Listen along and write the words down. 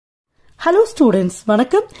Hello students,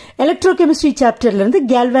 வணக்கம். Electrochemistry chapterல இருந்து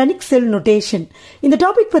Galvanic cell notation. இந்த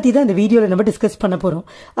டாபிக் பத்தி தான் இந்த வீடியோல நம்ம டிஸ்கஸ் பண்ண போறோம்.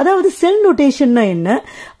 அதாவது செல் நோட்டேஷன்னா என்ன?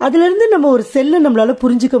 அதில இருந்து நம்ம ஒரு செல்லை நம்மளால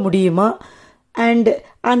புரிஞ்சிக்க முடியுமா? And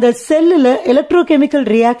அந்த செல்லுல எலக்ட்ரோகெமிக்கல்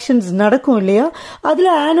ரியாக்ஷன்ஸ் நடக்கும் இல்லையா?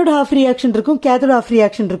 அதுல ஆனோட் ஹாஃப் ரியாக்ஷன் இருக்கும், கேத்தோட் ஹாஃப்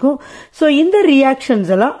ரியாக்ஷன் இருக்கும். சோ இந்த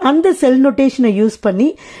ரியாக்ஷன்ஸ் எல்லாம் அந்த செல் நோட்டேஷனை யூஸ்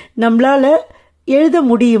பண்ணி நம்மளால எழுத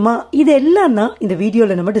முடியுமா? இது எல்லாம் தான் இந்த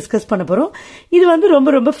வீடியோல நம்ம டிஸ்கஸ் பண்ண போறோம். இது வந்து ரொம்ப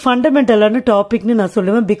ரொம்ப ஃபண்டமெண்டலான டாபிக்னு நான்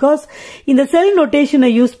சொல்லுவேன். பிகாஸ் இந்த செல் நோட்டேஷனை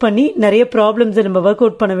யூஸ் பண்ணி நிறைய ப்ராப்ளம்ஸ் நம்ம ஒர்க்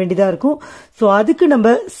அவுட் பண்ண வேண்டியதா இருக்கும். ஸோ அதுக்கு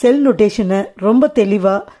நம்ம செல் நோட்டேஷனை ரொம்ப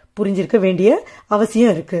தெளிவா புரிஞ்சிருக்க வேண்டிய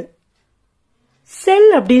அவசியம் இருக்கு. செல்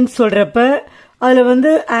அப்படின்னு சொல்றப்ப அதுல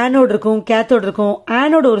வந்து ஆனோட் இருக்கும், கேத்தோட் இருக்கும்.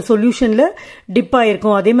 ஆனோட் ஒரு சொல்யூஷன்ல டிப்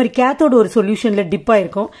ஆயிருக்கும், அதே மாதிரி கேத்தோட் ஒரு சொல்யூஷன்ல டிப்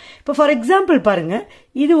ஆயிருக்கும். இப்போ ஃபார் எக்ஸாம்பிள் பாருங்க,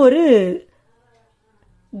 இது ஒரு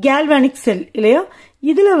galvanic செல் இல்லையா?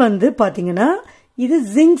 இதுல வந்து பாத்தீங்கன்னா இது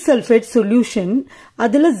ஜிங்க் சல்ஃபேட் சொல்யூஷன்,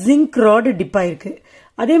 அதுல ஜிங்க் ராட் டிப் ஆயிருக்கு.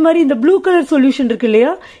 அதே மாதிரி இந்த ப்ளூ கலர் சொல்யூஷன் இருக்கு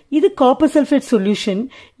இல்லையா, இது காப்பர் சல்ஃபேட் சொல்யூஷன்,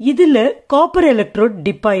 இதுல காப்பர் எலக்ட்ரோட்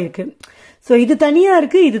டிப் ஆயிருக்கு. சோ இது தனியா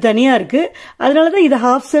இருக்கு, இது தனியா இருக்கு. அதனாலதான் இது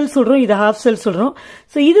ஹாஃப் செல் சொல்றோம், இது ஹாஃப் செல் சொல்றோம்.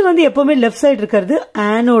 சோ இது வந்து எப்பவுமே லெஃப்ட் சைடு இருக்கிறது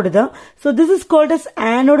ஆனோடு தான். So this is called as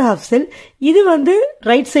anode half செல். இது வந்து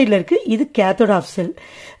ரைட் சைட்ல இருக்கு, இது கேத்தோட் ஹாஃப் செல்.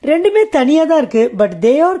 ரெண்டுமே தனியா தான் இருக்கு, but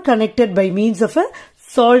they are connected by means of a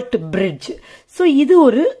salt bridge. So இது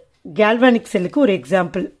ஒரு கேல்வானிக் செல்லுக்கு ஒரு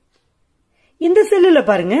எக்ஸாம்பிள். இந்த செல்லுல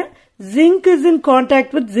பாருங்க, zinc is in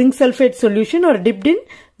contact with zinc sulfate solution or dipped in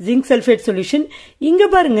zinc sulfate solution. இங்க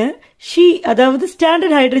பாருங்க, அதாவது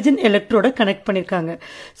ஸ்டாண்டர்ட் ஹைட்ரஜன் எலக்ட்ரோட கனெக்ட் பண்ணிருக்காங்க.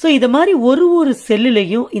 சோ இத மாதிரி ஒரு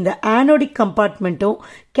செல்லுலையும் இந்த ஆனோடிக் கம்பார்ட்மெண்ட்டும்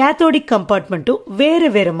கேத்தோடிக் கம்பார்ட்மெண்ட்டும் வேற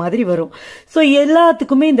வேற மாதிரி வரும். சோ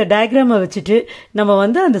எல்லாத்துக்குமே இந்த டயக்ராமை வச்சுட்டு நம்ம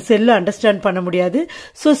வந்து அந்த செல்லை அண்டர்ஸ்டாண்ட் பண்ண முடியாது.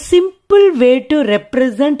 So simple way to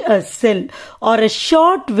represent a sell R a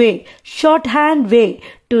short hand way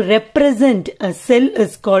to represent a cell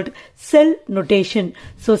is called cell notation.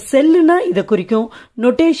 So cellனா இத குறிக்கும்,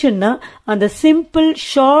 notationனா அந்த simple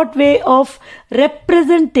short way of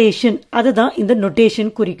representation, அதுதான் இந்த notation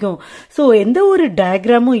குறிக்கும். So எந்த ஒரு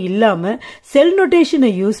டயக்ராமும் இல்லாம செல்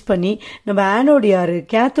நோட்டேஷனை யூஸ் பண்ணி நம்ம ஆனோட் யாரு,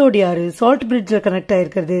 கேத்தோட் யாரு, சால்ட் பிரிட்ஜ்ல கனெக்ட்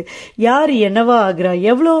ஆயிருக்கிறது யாரு, என்னவா ஆகுறா,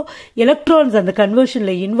 எவ்வளோ எலக்ட்ரான்ஸ் அந்த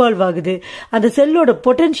கன்வர்ஷன்ல இன்வால்வ் ஆகுது, அந்த செல்லோட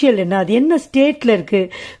பொட்டன்ஷியல் என்ன, அது என்ன ஸ்டேட்ல இருக்கு,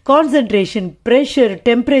 கான்சென்ட்ரேஷன், பிரஷர்,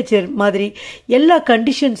 டெம்பரேச்சர் மாதிரி எல்லா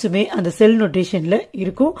கண்டிஷன்ஸுமே அந்த செல் நோட்டேஷன்ல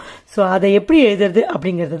இருக்கும். சோ அதை எப்படி எழுதுறது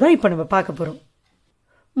அப்படிங்கறத தான் இப்ப நம்ம பார்க்க போறோம்.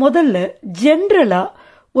 முதல்ல ஜெனரலா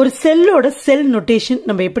ஒரு செல்லோட செல் நோட்டேஷன்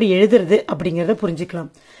நம்ம எப்படி எழுதுறது அப்படிங்கறத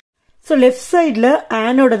புரிஞ்சுக்கலாம். சோ லெஃப்ட் சைட்ல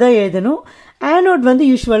ஆனோட தான் எழுதணும். ஆனோட் வந்து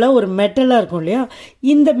யூஸ்வலா ஒரு மெட்டலா இருக்கும் இல்லையா?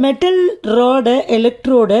 இந்த மெட்டல் ராட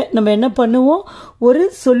எலக்ட்ரோட நம்ம என்ன பண்ணுவோம், ஒரு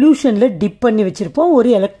சொல்யூஷன்ல டிப் பண்ணி வச்சிருப்போம், ஒரு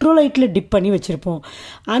எலக்ட்ரோலைட்ல டிப் பண்ணி வச்சிருப்போம்.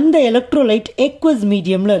 அந்த எலக்ட்ரோலைட் எக்வஸ்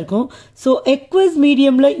மீடியம்ல இருக்கும். சோ எக்வஸ்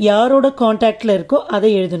மீடியம்ல யாரோட கான்டாக்ட்ல இருக்கோ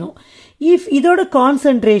அதை எழுதணும். இஃப் இதோட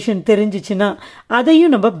கான்சென்ட்ரேஷன் தெரிஞ்சிச்சுன்னா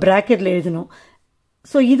அதையும் நம்ம பிராக்கெட்ல எழுதணும்.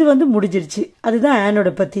 சோ இது வந்து முடிஞ்சிருச்சு. அதுதான்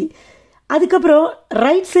ஆனோட பத்தி. அதுக்கப்புறம்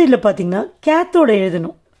ரைட் சைட்ல பாத்தீங்கன்னா கேத்தோட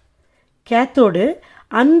எழுதணும். கேத்தோடு,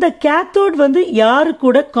 அந்த கேத்தோட் வந்து யாரு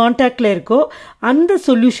கூட கான்டாக்ட்ல இருக்கோ அந்த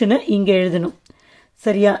சொல்யூஷனை இங்க எழுதணும்.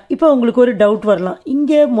 சரியா? இப்ப உங்களுக்கு ஒரு டவுட் வரலாம்,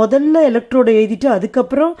 இங்க முதல்ல எலக்ட்ரோட எழுதிட்டு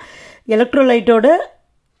அதுக்கப்புறம் எலக்ட்ரோலைட்டோட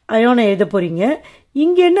அயோனை எழுத போறீங்க,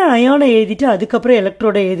 இங்க என்ன அயோனை எழுதிட்டு அதுக்கப்புறம்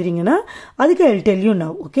எலக்ட்ரோட எழுதுறீங்கன்னா அதுக்கு I will tell you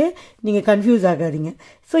now. Okay, நீங்க கன்ஃபியூஸ் ஆகாதீங்க.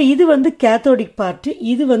 சோ இது வந்து கேத்தோடிக் பார்ட்,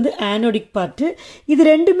 இது வந்து ஆனோடிக் பார்ட். இது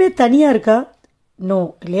ரெண்டுமே தனியா இருக்கா? நோ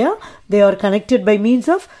இல்லையா? They are connected by means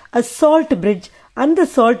of a salt bridge. அந்த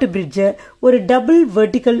சால்ட் பிரிட்ஜை ஒரு டபுள்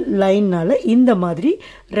வெர்டிக்கல் லைன்னால இந்த மாதிரி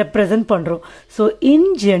ரெப்ரசன்ட் பண்றோம். So in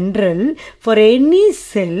general for any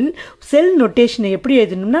செல் நோட்டேஷனை எப்படி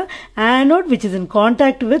எழுதணும்னா, anode which is in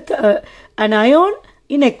contact with an ion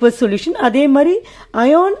in aqueous solution, அதே மாதிரி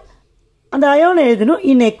அந்த அயோனை எழுதணும்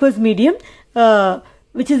in aqueous medium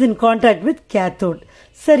which is in contact with cathode.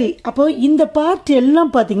 சரி, அப்போ இந்த பார்ட் எல்லாம்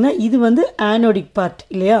பாத்தீங்கன்னா இது வந்து ஆனோடிக் பார்ட்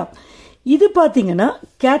இல்லையா? இது பாத்தீங்கன்னா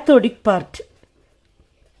கேத்தோடிக் பார்ட்.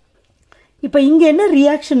 இப்ப இங்க என்ன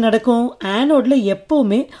ரியாக்ஷன் நடக்கும்? ஆனோட்ல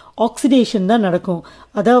எப்பவுமே ஆக்சிடேஷன் தான் நடக்கும்,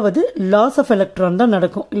 அதாவது லாஸ் ஆஃப் எலக்ட்ரான் தான்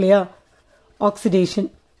நடக்கும் இல்லையா? ஆக்சிடேஷன்.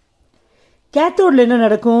 கேத்தோட்ல என்ன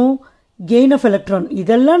நடக்கும்? Gain of electron.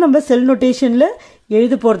 இதெல்லாம் நம்ம செல் நோட்டேஷன்ல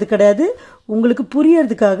எழுத போறது கிடையாது, உங்களுக்கு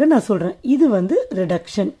புரியறதுக்காக நான் சொல்றேன். இது வந்து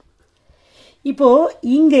ரிடக்ஷன். இப்போ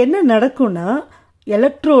இங்க என்ன நடக்கும்னா,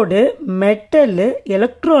 எலக்ட்ரோடு மெட்டல்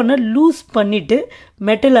எலக்ட்ரானை லூஸ் பண்ணிட்டு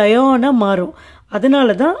மெட்டல் அயோனா மாறும்.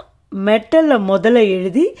 அதனாலதான் மெட்டல்ல முதல்ல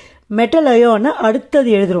எழுதி மெட்டல் அயோனை அடுத்தது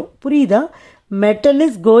எழுதுறோம். புரியுதா? metal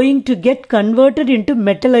is going to get converted into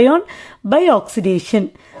metal ion by oxidation.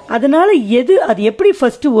 அதனால அது எப்படி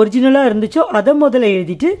ஃபர்ஸ்ட் ஒரிஜினலா இருந்துச்சோ அதை முதல்ல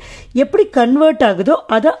எழுதிட்டு எப்படி கன்வெர்ட் ஆகுதோ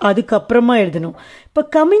அதை அதுக்கப்புறமா எழுதணும். இப்போ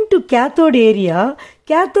கம்மிங் டு கேத்தோட் ஏரியா,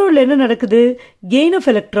 கேத்தோட்ல என்ன நடக்குது? கெயின் ஆஃப்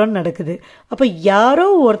எலக்ட்ரான் நடக்குது. அப்ப யாரோ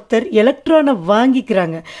ஒருத்தர் எலக்ட்ரானை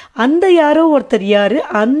வாங்கிக்கிறாங்க. அந்த யாரோ ஒருத்தர் யாரு?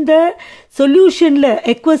 அந்த சொல்யூஷன்ல,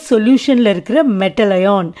 எக்வஸ் சொல்யூஷன்ல இருக்கிற மெட்டல்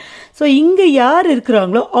அயான். ஸோ இங்க யார்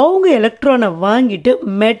இருக்கிறாங்களோ அவங்க எலக்ட்ரானை வாங்கிட்டு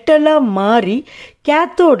மெட்டலா மாறி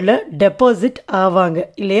கேத்தோட்ல டெபாசிட் ஆவாங்க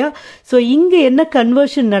இல்லையா? ஸோ இங்க என்ன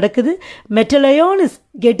கன்வர்ஷன் நடக்குது? Metal ion is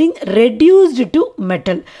getting reduced to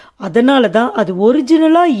metal. அதனால தான் அது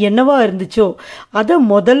ஒரிஜினலா என்னவா இருந்துச்சோ அதை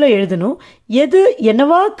முதல்ல எழுதணும். எது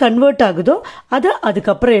என்னவா கன்வெர்ட் ஆகுதோ அதை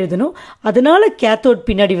அதுக்கப்புறம் எழுதணும். அதனால கேத்தோட்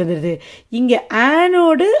பின்னாடி வந்துடுது. இங்க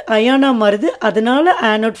ஆனோடு அயானா மாறுது, அதனால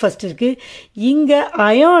ஆனோட் ஃபர்ஸ்ட் இருக்கு. இங்க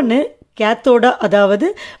அயானு கேத்தோடா, அதாவது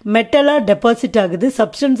மெட்டலா டெபாசிட் ஆகுது,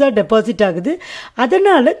 சப்ஸ்டன்ஸா டெபாசிட் ஆகுது,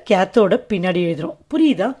 அதனால கேத்தோட பின்னாடி எழுதுறோம்.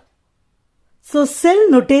 புரியுதா? So sell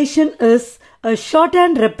notation is a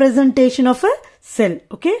shorthand representation of a cell.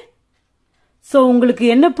 Okay? So உங்களுக்கு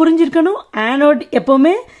என்ன புரிஞ்சிருக்கணும்? ஆனோட்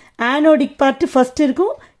எப்பவுமே ஆனோடிக் பார்ட் ஃபர்ஸ்ட்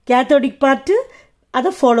இருக்கும், கேத்தோடிக் பார்ட்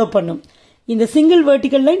அதை ஃபாலோ பண்ணும். இந்த single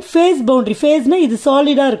vertical line face boundary, ஃபேஸ்னா இது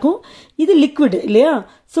சாலிடா இருக்கும், இது லிக்விட் இல்லையா?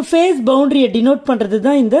 ஸோ ஃபேஸ் பவுண்டரியை டினோட் பண்றது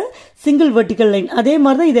தான் இந்த சிங்கிள் வெர்டிக்கல் லைன். அதே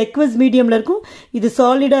மாதிரி தான் இது எக்வஸ் மீடியம்ல இருக்கும், இது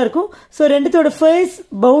சாலிடா இருக்கும். ஸோ ரெண்டுத்தோட ஃபேஸ்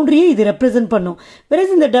பவுண்டரியை இது ரெப்ரசென்ட் பண்ணும்.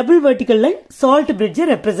 வேறஸ் இந்த double vertical line salt பிரிட்ஜை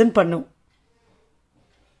represent பண்ணும்.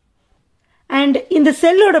 அண்ட் இந்த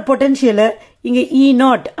செல்லோட பொட்டன்ஷியலை இங்க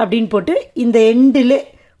E0 அப்படின்னு போட்டு இந்த எண்டில்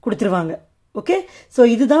கொடுத்துருவாங்க. ஓகே, ஸோ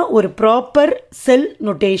இதுதான் ஒரு ப்ராப்பர் செல்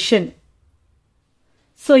நோட்டேஷன்.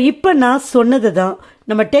 ஸோ இப்போ நான் சொன்னது தான்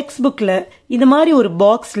நம்ம டெக்ஸ்ட் புக்கில் இந்த மாதிரி ஒரு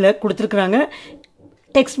பாக்ஸில் கொடுத்துருக்குறாங்க.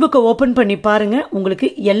 டெக்ஸ்ட் புக்கை ஓப்பன் பண்ணி பாருங்க, உங்களுக்கு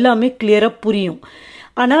எல்லாமே கிளியராக புரியும்.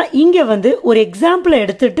 ஆனால் இங்கே ஒரு எக்ஸாம்பிளை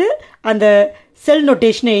எடுத்துட்டு அந்த செல்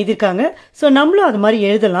நோட்டேஷனை எழுதியிருக்காங்க. ஸோ நம்மளும் அது மாதிரி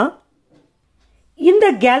எழுதலாம். இந்த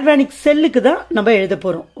கேல்வானிக் செல்லுக்கு தான் நம்ம எழுத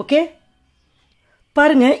போறோம். ஓகே,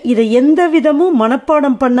 பாருங்க, இதை எந்த விதமும்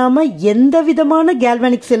மனப்பாடம் பண்ணாம எந்த விதமான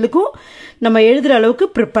கேல்வானிக் செல்லுக்கும் நம்ம எழுதுற அளவுக்கு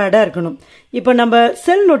ப்ரிப்பேர்டா இருக்கணும். இப்போ நம்ம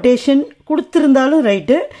செல் நோட்டேஷன் கொடுத்திருந்தாலும்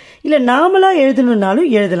ரைட்டு, இல்ல நாமளா எழுதணும்னாலும்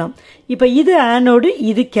எழுதலாம். இப்போ இது ஆனோடு,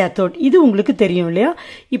 இது கேத்தோட், இது உங்களுக்கு தெரியும் இல்லையா?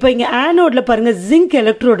 இப்போ இங்க ஆனோட்ல பாருங்க ஜிங்க்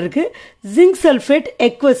எலக்ட்ரோடு இருக்கு, ஜிங்க் சல்ஃபேட்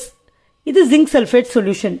எக்வஸ், இது ஜிங்க் சல்ஃபேட்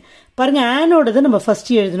சொல்யூஷன். பாருங்க ஆனோட தான் நம்ம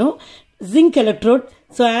ஃபர்ஸ்ட் எழுதணும், ஜிங்க் எலக்ட்ரோட்.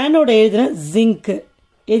 ஸோ ஆனோட எழுதுன ஜிங்க்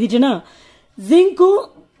எழுதிட்டேன்னா, ஜிங்க்கும்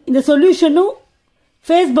இந்த சொல்யூஷனும்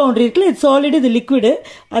ஃபேஸ் பவுண்டரி இருக்குல்ல, இது சாலிட், இது லிக்விடு,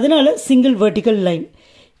 அதனால சிங்கிள் வெர்டிக்கல் லைன்.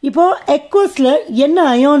 இப்போ எக்வஸ்ல என்ன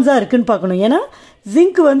அயான்ஸா இருக்குன்னு பார்க்கணும். ஏன்னா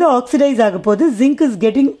ஜிங்க் ஆக்சிடைஸ் ஆக போகுது. Zinc is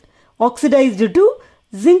getting oxidised to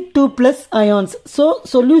zinc 2+ ions. So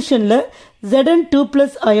சொல்யூஷன்ல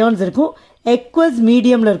Zn2+ ions இருக்கும், எக்வஸ்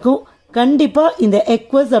மீடியம்ல இருக்கும். கண்டிப்பா இந்த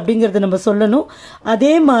எக்வஸ் அப்படிங்கறத நம்ம சொல்லணும்.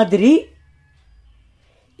 அதே மாதிரி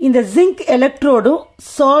இந்த ஜிங்க் எலக்ட்ரோடும்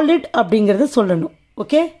சாலிட் அப்படிங்கறத சொல்லணும்.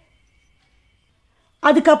 ஓகே,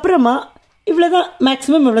 அதுக்கப்புறமா இவ்வளவுதான்,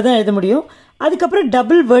 மேக்ஸிமம் இவ்வளவுதான் எழுத முடியும். அதுக்கப்புறம்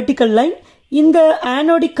டபுள் வெர்டிக்கல் லைன், இந்த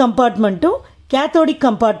ஆனோடிக் கம்பார்ட்மெண்ட்டும் கேத்தோடிக்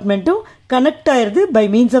கம்பார்ட்மெண்ட்டும் கனெக்ட் ஆயிருது by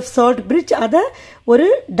means of salt bridge. அதை ஒரு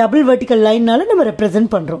டபுள் வெர்டிக்கல் லைன்னால நம்ம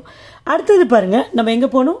ரெப்ரசென்ட் பண்றோம். அடுத்தது பாருங்க, நம்ம எங்க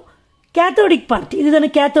போகணும்? Cathodic part. இதுதானே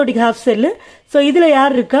கேத்தோடிக் ஹாஃப் செல்லு. ஸோ இதுல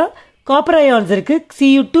யார் இருக்கா? காப்பர் அயான்ஸ் இருக்கு,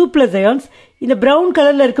 Cu2+ அயான்ஸ். இந்த பிரவுன்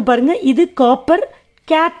கலர்ல இருக்கு பாருங்க, இது காப்பர்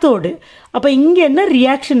கேத்தோடு. அப்ப இங்க என்ன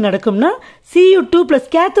ரியாக்ஷன் நடக்கும்னா Cu2+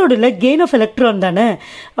 கேத்தோடுல கெயின் ஆஃப் எலக்ட்ரான் தானே.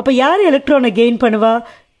 அப்ப யார் எலக்ட்ரானை கெயின் பண்ணுவா?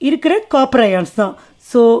 இருக்கிற காப்பர் அயான்ஸ் தான்.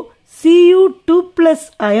 ஸோ Cu2+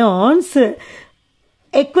 அயான்ஸ்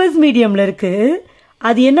எக்வஸ் மீடியம்ல இருக்கு,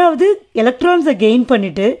 அது என்னாவது எலக்ட்ரான்ஸை கெயின்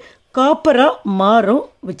பண்ணிட்டு காப்பரா மாறும்,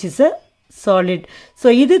 which is a solid. So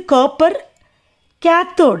இது காப்பர்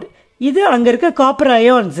கேத்தோடு, இது அங்க இருக்க காப்பர்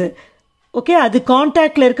அயான்ஸ். ஓகே, அது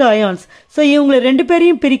கான்டாக்ட்ல இருக்க அயான்ஸ். ஸோ இவங்களை ரெண்டு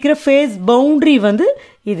பேரையும் பிரிக்கிற ஃபேஸ் பவுண்டரி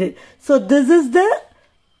இது. So this is the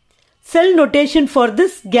sell notation for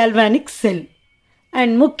this galvanic sell.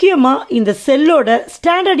 And முக்கியமா இந்த செல்லோட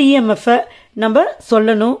ஸ்டாண்டர்ட் EMF நம்ம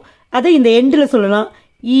சொல்லணும். அதை இந்த எண்டில் சொல்லலாம்.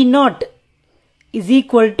 E0 is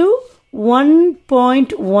equal to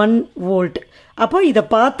 1.1 volt. அப்போ இதை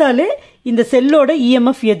பார்த்தாலே இந்த செல்லோட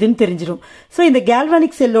EMF எதுன்னு தெரிஞ்சிடும். ஸோ இந்த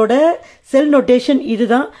கேல்வானிக் செல்லோட செல் நோட்டேஷன்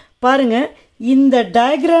இதுதான். பாருங்க, இந்த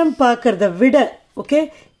டயக்ராம் பார்க்கறத விட, ஓகே,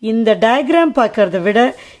 இந்த டயக்ராம் பார்க்கறத விட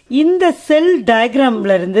இந்த செல்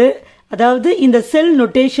டயக்ராம்ல இருந்து, அதாவது இந்த செல்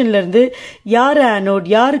நோட்டேஷன்ல இருந்து யார் ஆனோட்,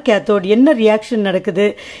 யார் கேத்தோட், என்ன ரியாக்ஷன் நடக்குது,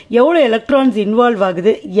 எவ்வளவு எலக்ட்ரான்ஸ் இன்வால்வ்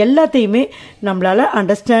ஆகுது, எல்லாத்தையுமே நம்மளால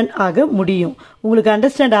அண்டர்ஸ்டாண்ட் ஆக முடியும். உங்களுக்கு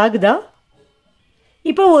அண்டர்ஸ்டாண்ட் ஆகுதா?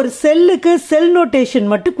 இப்போ ஒரு செல்லுக்கு செல் நோட்டேஷன்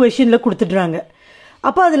மட்டும் கொஸ்டின்ல கொடுத்துடுறாங்க.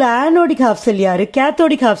 அப்போ அதில் ஆனோடிக் ஹாஃப் செல் யாரு,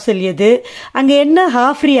 கேத்தோடிக் ஹாஃப் செல் எது, அங்கே என்ன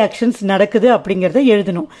ஹாஃப் ரியாக்ஷன்ஸ் நடக்குது அப்படிங்கிறத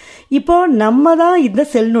எழுதணும். இப்போ நம்ம தான் இந்த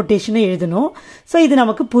செல் நோட்டேஷனை எழுதணும். ஸோ இது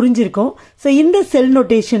நமக்கு புரிஞ்சிருக்கும். ஸோ இந்த செல்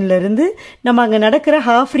நோட்டேஷன்லேருந்து நம்ம அங்கே நடக்கிற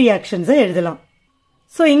ஹாஃப் ரியாக்ஷன்ஸை எழுதலாம்.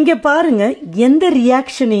 ஸோ இங்கே பாருங்க, எந்த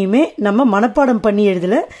ரியாக்ஷனையுமே நம்ம மனப்பாடம் பண்ணி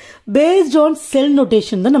எழுதல, பேஸ்ட் ஆன் செல்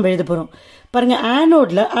நோட்டேஷன் தான் நம்ம எழுத போகிறோம். பாருங்க,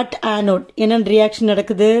 ஆனோட்ல அட் ஆனோட் என்னென்ன ரியாக்ஷன்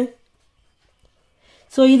நடக்குது.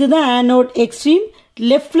 ஸோ இதுதான் ஆனோட் எக்ஸ்ட்ரீம்,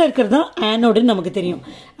 லெஃப்ட்ல இருக்கிறது தான் ஆனோடுன்னு நமக்கு தெரியும்.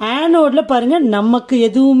 ஆனோட்ல பாருங்க நமக்கு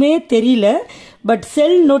எதுவுமே தெரியல, பட்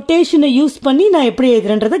செல் நோட்டேஷனை யூஸ் பண்ணி நான் எப்படி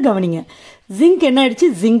எழுதுறேன்றதை கவனிங்க. ஜிங்க் என்ன ஆயிடுச்சு,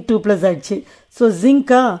 ஜிங்க் 2+ ஆயிடுச்சு. ஸோ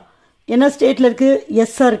ஜிங்கா என்ன ஸ்டேட்ல இருக்கு,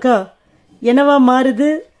 எஸ்ஸா இருக்கா, என்னவா மாறுது,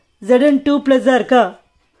 Zn2+ இருக்கா.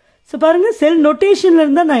 ஸோ பாருங்க, செல் நோட்டேஷன்ல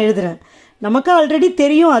இருந்தா நான் எழுதுறேன். நமக்கு ஆல்ரெடி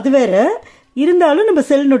தெரியும், அது வேற இருந்தாலும் நம்ம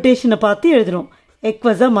செல் நோட்டேஷனை பார்த்து எழுதுறோம்.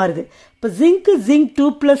 எக்வஸா மாறுது. இப்போ ஜிங்க்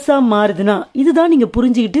 2+ மாறுதுன்னா இதுதான் நீங்க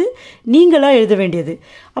புரிஞ்சுக்கிட்டு நீங்களா எழுத வேண்டியது.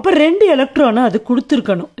 அப்போ 2 எலக்ட்ரானை அது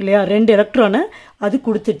கொடுத்துருக்கணும் இல்லையா, 2 எலக்ட்ரானை அது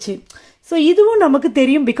கொடுத்துருச்சு. ஸோ இதுவும் நமக்கு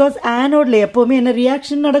தெரியும், பிகாஸ் ஆனோட்ல எப்போவுமே என்ன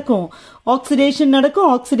ரியாக்ஷன் நடக்கும், ஆக்சிடேஷன் நடக்கும்.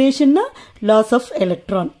 ஆக்சிடேஷன்னா லாஸ் ஆஃப்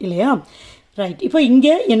எலக்ட்ரான் இல்லையா. ரைட், இப்போ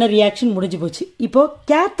இங்கே என்ன ரியாக்ஷன் முடிஞ்சு போச்சு. இப்போ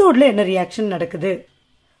கேத்தோட்ல என்ன ரியாக்ஷன் நடக்குது.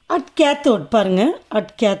 அட் கேத்தோட் பாருங்க,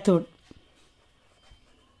 அட் கேத்தோட்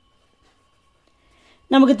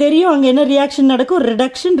நமக்கு தெரியும் அங்கே என்ன ரியாக்ஷன் நடக்கும்,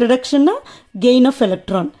 reduction. ரிடக்ஷன்னா gain of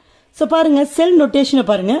electron. So பாருங்க, செல் நோட்டேஷனை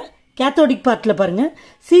பாருங்க, கேத்தோடிக் பார்ட்டில் பாருங்க,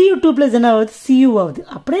 Cu2+ என்ன ஆகுது, Cu ஆகுது.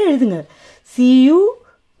 அப்படியே எழுதுங்க,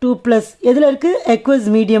 Cu2+ எதில் இருக்கு,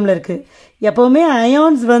 எக்வஸ் மீடியமில் இருக்கு. எப்போவுமே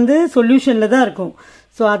அயான்ஸ் வந்து சொல்யூஷனில் தான் இருக்கும்.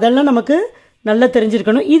 ஸோ அதெல்லாம் நமக்கு நல்லா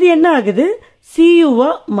தெரிஞ்சிருக்கணும். இது என்ன ஆகுது, Cuவா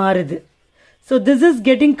மாறுது. So this is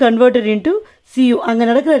getting converted into Cu. அங்கே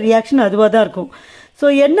நடக்கிற ரியாக்ஷன் அதுவாக தான் இருக்கும். ஸோ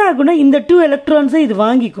என்ன ஆகுனா, இந்த 2 எலக்ட்ரான்ஸை இது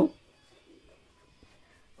வாங்கிக்கும்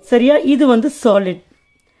சரியா. இது வந்து சாலிட்.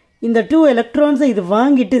 இந்த 2 எலக்ட்ரான்ஸை இது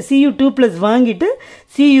வாங்கிட்டு Cu2+ வாங்கிட்டு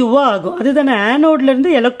Cuவா ஆகும். அதுதானே, ஆனோட்ல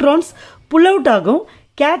இருந்து எலக்ட்ரான்ஸ் புல் அவுட் ஆகும்,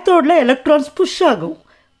 கேத்தோட்ல எலக்ட்ரான்ஸ் புஷ் ஆகும்.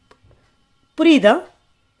 புரியுதா,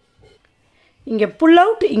 இங்க புல்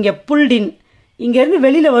அவுட், இங்க புல்ட் இன், இங்க இருந்து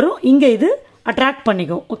வெளியில வரும், இங்க இது அட்ராக்ட்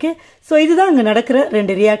பண்ணிக்கும். ஓகே, ஸோ இதுதான் அங்கே நடக்கிற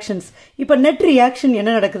 2 ரியாக்ஷன்ஸ். இப்போ நெட் ரியாக்ஷன்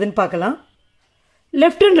என்ன நடக்குதுன்னு பார்க்கலாம்.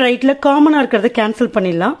 லெஃப்ட் அண்ட் ரைட்ல காமனாக இருக்கிறத கேன்சல்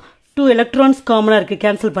பண்ணிடலாம். 2 எலக்ட்ரான்ஸ் காமனாக இருக்கு,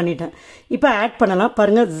 கேன்சல் பண்ணிட்டேன். இப்போ ஆட் பண்ணலாம்.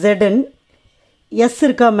 பாருங்க, Zn எஸ்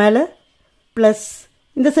இருக்கா மேலே, ப்ளஸ்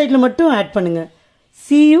இந்த சைடில் மட்டும் ஆட் பண்ணுங்க,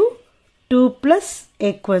 Cu2+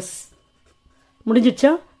 எக்வஸ்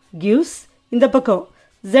முடிஞ்சிச்சா, கிவ்ஸ் இந்த பக்கம்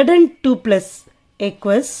Zn2+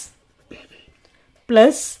 எக்வஸ்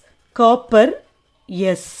plus copper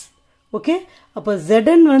S. Okay, அப்போ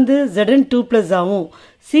Zn வந்து Zn2+ ஆகும்,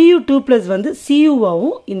 Cu2+ வந்து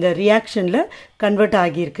Cuவாகவும் இந்த ரியாக்ஷனில் கன்வெர்ட்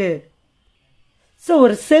ஆகியிருக்கு. ஸோ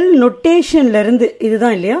ஒரு செல் நொட்டேஷன்லேருந்து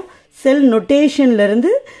இதுதான் இல்லையா, செல்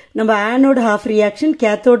நொட்டேஷன்லேருந்து நம்ம anode half reaction,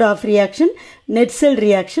 cathode half reaction, net செல்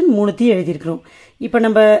ரியாக்ஷன் 3த்தையும் எழுதியிருக்கிறோம். இப்போ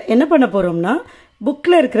நம்ம என்ன பண்ண போகிறோம்னா,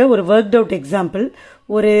 புக்கில் இருக்கிற ஒரு ஒர்க் அவுட் எக்ஸாம்பிள்,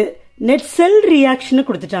 ஒரு நெட் செல் ரியாக்ஷனை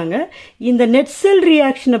கொடுத்துட்டாங்க. இந்த நெட் செல்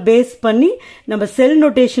ரியாக்ஷனை பேஸ் பண்ணி நம்ம செல்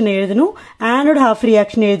நோட்டேஷனை எழுதணும், ஆனோட் ஹாஃப்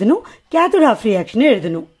ரியாக்ஷன் எழுதணும், கேத்தோட் ஹாஃப் ரியாக்ஷனை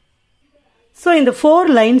எழுதணும். ஸோ இந்த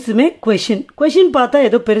 4 லைன்ஸுமே கொஷின் பார்த்தா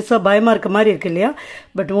ஏதோ பெருசாக பயமாக இருக்க மாதிரி இருக்கு இல்லையா,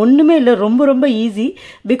 பட் ஒன்றுமே இல்லை, ரொம்ப ரொம்ப ஈஸி.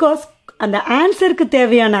 பிகாஸ் அந்த ஆன்சருக்கு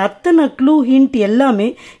தேவையான அத்தனை க்ளூ ஹிண்ட் எல்லாமே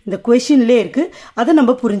இந்த கொஷின்லேயே இருக்கு, அதை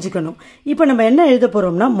நம்ம புரிஞ்சுக்கணும். இப்போ நம்ம என்ன எழுத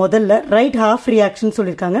போறோம்னா, முதல்ல ரைட் ஹாஃப் ரியாக்ஷன்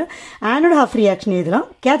சொல்லியிருக்காங்க, ஆனோட் ஹாஃப் ரியாக்ஷன் எழுதலாம்,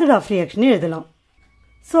 கேத்தோட் ஹாஃப் ரியாக்ஷன் எழுதலாம்.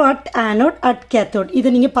 So at anode at cathode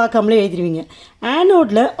இதை நீங்கள் பார்க்காமலே எழுதிருவீங்க.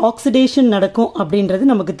 ஆனோடில் ஆக்சிடேஷன் நடக்கும் அப்படின்றது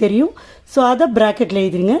நமக்கு தெரியும், ஸோ அதை ப்ராக்கெட்டில்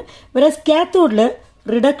எழுதிருங்க. வேற கேத்தோடில்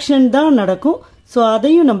ரிடக்ஷன் தான் நடக்கும், ஸோ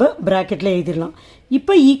அதையும் நம்ம ப்ராக்கெட்டில் எழுதிடலாம்.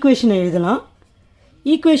 இப்போ ஈக்குவேஷன் எழுதலாம்.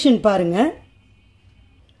 ஈக்குவேஷன் பாருங்க,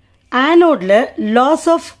 ஆனோட்ல லாஸ்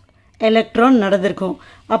ஆஃப் எலக்ட்ரான் நடந்திருக்கும்.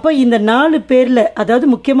 அப்போ இந்த 4 பேர்ல, அதாவது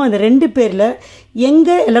முக்கியமாக இந்த 2 பேர்ல எங்க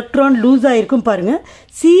எலக்ட்ரான் லூஸ் ஆயிருக்கும் பாருங்க,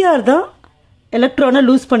 சிஆர் தான் எலக்ட்ரானை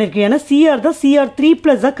லூஸ் பண்ணிருக்கு. ஏன்னா சிஆர் தான்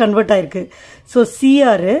Cr3+ கன்வெர்ட் ஆயிருக்கு. ஸோ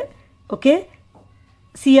சிஆர் ஓகே,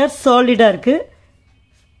 சிஆர் சாலிடா இருக்கு,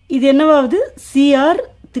 இது என்னவாகுது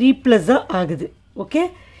Cr3+ ஆகுது. ஓகே,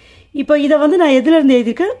 இப்போ இதை வந்து நான் எதுல இருந்து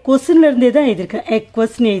எழுதியிருக்கேன், கொஸ்டின்ல இருந்தே தான் எழுதியிருக்கேன்,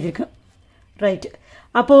 எக்வஸ்ன்னு எழுதியிருக்கேன். ரைட்,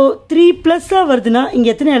 அப்போ 3+ வருதுன்னா இங்க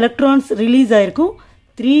எத்தனை எலக்ட்ரான்ஸ் ரிலீஸ் ஆயிருக்கும்,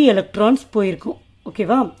 3 எலக்ட்ரான்ஸ் போயிருக்கும்.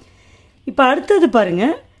 ஓகேவா, இப்போ அடுத்தது பாருங்க,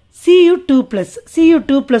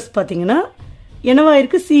 Cu2+ பார்த்தீங்கன்னா என்னவா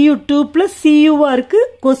இருக்கு, Cu2+ Cuவா இருக்கு,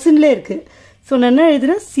 கொஸ்டின்ல இருக்கு. ஸோ நான் என்ன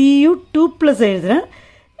எழுதுறேன், Cu2+ எழுதுறேன்,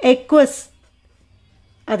 எக்வஸ்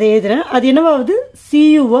அதை எழுதுறேன், அது என்னவாகுது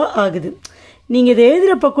Cuவா ஆகுது. நீங்க இதை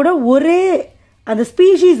எழுதுறப்ப கூட ஒரே அந்த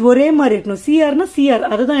ஸ்பீஷீஸ் ஒரே மாதிரி இருக்கணும். சிஆர்னா சிஆர்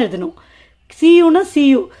அதை தான் எழுதணும். சியூனா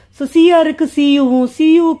சியூ. ஸோ சிஆருக்கு சியூவும்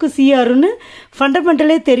சியூவுக்கு சிஆருன்னு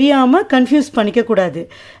ஃபண்டமெண்டலே தெரியாமல் கன்ஃபியூஸ் பண்ணிக்கக்கூடாது.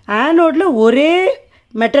 ஆனோடில் ஒரே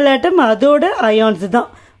மெட்டல் ஆட்டம் அதோட அயான்ஸ் தான்.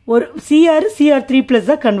 ஒரு Cr3+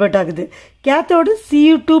 தான் கன்வெர்ட் ஆகுது. கேத்தோடு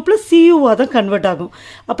Cu2+ Cuவாக தான் கன்வெர்ட் ஆகும்.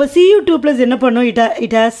 அப்போ Cu2+ என்ன பண்ணும்?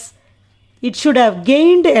 it should have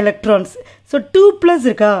gained electrons. So 2+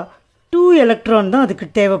 இருக்கா, 2 எலக்ட்ரான் தான் அதுக்கு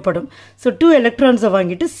தேவைப்படும். ஸோ 2 எலக்ட்ரான்ஸை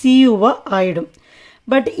வாங்கிட்டு Cuவா ஆயிடும்.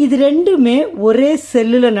 பட் இது ரெண்டுமே ஒரே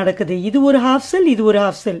செல்லில் நடக்குது. இது ஒரு ஹாஃப் செல், இது ஒரு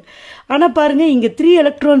ஹாஃப் செல். ஆனால் பாருங்கள், இங்கே 3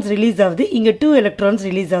 எலக்ட்ரான்ஸ் ரிலீஸ் ஆகுது, இங்கே 2 எலக்ட்ரான்ஸ்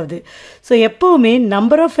ரிலீஸ் ஆகுது. ஸோ எப்போவுமே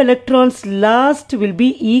number of electrons last will be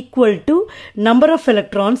equal to number of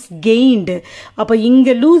electrons gained. அப்போ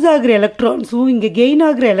இங்கே லூஸ் ஆகிற எலக்ட்ரான்ஸும் இங்கே கெயின்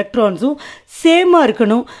ஆகிற எலக்ட்ரான்ஸும் சேமாக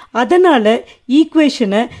இருக்கணும். அதனால்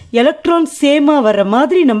ஈக்குவேஷனை எலக்ட்ரான் சேமாக வர்ற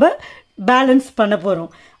மாதிரி நம்ம பேலன்ஸ் பண்ண போகிறோம்.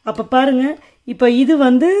 அப்போ பாருங்கள், இப்போ இது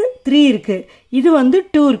வந்து 3 இருக்குது, இது வந்து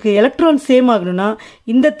 2 இருக்குது. எலக்ட்ரான் சேம் ஆகணும்னா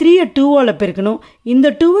இந்த 3-ஐ 2ஆல் பெருக்கணும், இந்த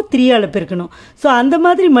 2-ஐ 3ஆல் பெருக்கணும். ஸோ அந்த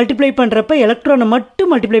மாதிரி மல்டிப்ளை பண்ணுறப்ப எலக்ட்ரானை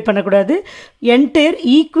மட்டும் மல்டிப்ளை பண்ணக்கூடாது, என்டையர்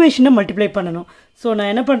ஈக்குவேஷனை மல்டிப்ளை பண்ணணும். ஸோ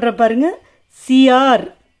நான் என்ன பண்ணுறேன் பாருங்கள், Cr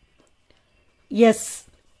S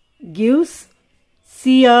gives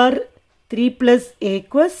Cr3+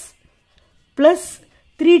 aqueous plus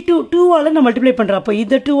 2ஆல் நான் மல்டிப்ளை பண்ணுறேன். அப்போ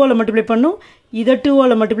இதை 2ஆல் மல்டிப்ளை பண்ணும், இதை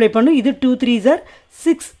 2ஆல் மல்டிப்ளை பண்ணும், இது 2 3s are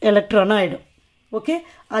 6 எலக்ட்ரான் ஆகிடும். ஓகே,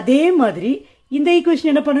 அதே மாதிரி இந்த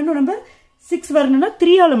ஈக்குவேஷன் என்ன பண்ணணும், நம்ம 6 வரணும்னா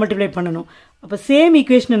 3ஆல் மல்டிப்ளை பண்ணணும். அப்போ சேம்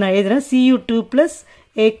ஈக்குவேஷனை நான் எழுதுறேன். Cu2+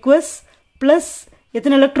 aqueous ப்ளஸ்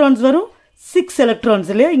எத்தனை எலக்ட்ரான்ஸ் வரும், 6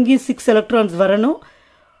 எலக்ட்ரான்ஸ் இல்லையா, இங்கேயும் 6 எலக்ட்ரான்ஸ் வரணும்.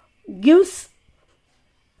 gives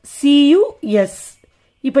Cus.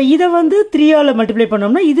 இப்போ இதை வந்து 3ஆல் மல்டிப்ளை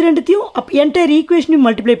பண்ணோம்னா இது ரெண்டுத்தையும் என்டையர் ஈக்குவேஷனையும்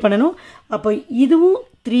மல்டிப்ளை பண்ணணும். அப்போ இதுவும்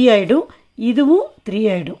 3 ஆகிடும், இதுவும் 3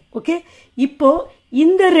 ஆகிடும். ஓகே, இப்போ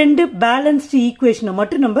இந்த ரெண்டு பேலன்ஸ்டு ஈக்குவேஷனை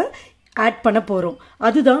மட்டும் நம்ம ஆட் பண்ண போகிறோம்.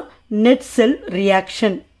 அதுதான் நெட் செல்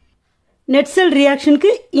ரியாக்ஷன். நெட் செல்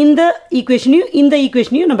ரியாக்ஷனுக்கு இந்த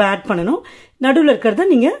ஈக்குவேஷனையும் நம்ம ஆட் பண்ணணும். நடுவில் இருக்கிறத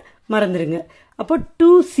நீங்கள் மறந்துடுங்க. அப்போ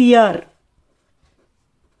 2Cr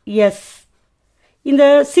எஸ், இந்த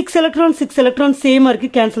 6 எலக்ட்ரான் சேமாக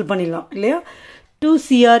இருக்குது, கேன்சல் பண்ணிடலாம் இல்லையா.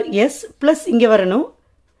 2Cr ப்ளஸ் இங்கே வரணும்,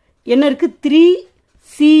 என்ன இருக்குது,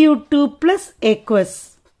 3Cu2+ aqueous.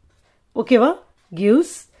 ஓகேவா,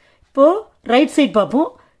 gives. இப்போது ரைட் சைட் பார்ப்போம்,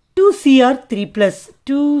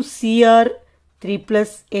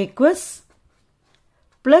 2Cr3+ aqueous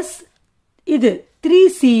ப்ளஸ் இது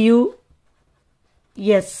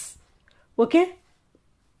 3Cus. ஓகே,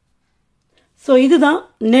 ஸோ இதுதான்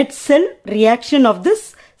net sell reaction of this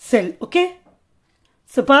sell. Okay,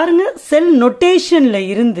 so பாருங்கள், செல் நொட்டேஷனில்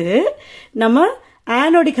இருந்து நம்ம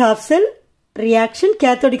ஆனோடிக் ஹாஃப் செல் ரியாக்ஷன்,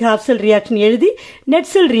 கேத்தோடிக் ஹாஃப் செல் ரியாக்ஷன் எழுதி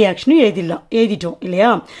நெட் செல் ரியாக்ஷனும் எழுதிட்டோம்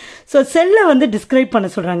இல்லையா. ஸோ செல்லை வந்து டிஸ்கிரைப் பண்ண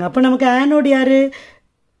சொல்கிறாங்க. அப்போ நமக்கு ஆனோட்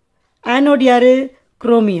யாரு,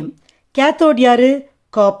 குரோமியம். கேத்தோட் யாரு,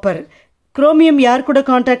 காப்பர். குரோமியம் யார் கூட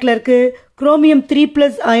காண்டாக்டில் இருக்குது, குரோமியம்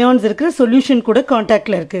 3+ அயான்ஸ் இருக்கிற சொல்யூஷன் கூட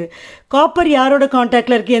காண்டாக்டில் இருக்குது. காப்பர் யாரோட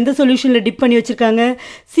காண்டாக்டில் இருக்குது, எந்த சொல்யூஷனில் டிப் பண்ணி வச்சுருக்காங்க,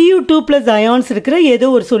 Cu2+ அயான்ஸ் இருக்கிற ஏதோ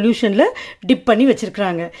ஒரு சொல்யூஷனில் டிப் பண்ணி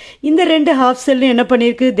வச்சுருக்காங்க. இந்த ரெண்டு ஹாஃப் செல்லும் என்ன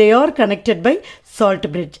பண்ணியிருக்கு, they are connected by salt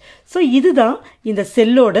bridge. So இதுதான் இந்த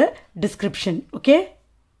செல்லோட description. Okay,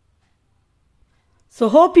 so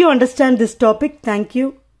hope you understand this topic. Thank you.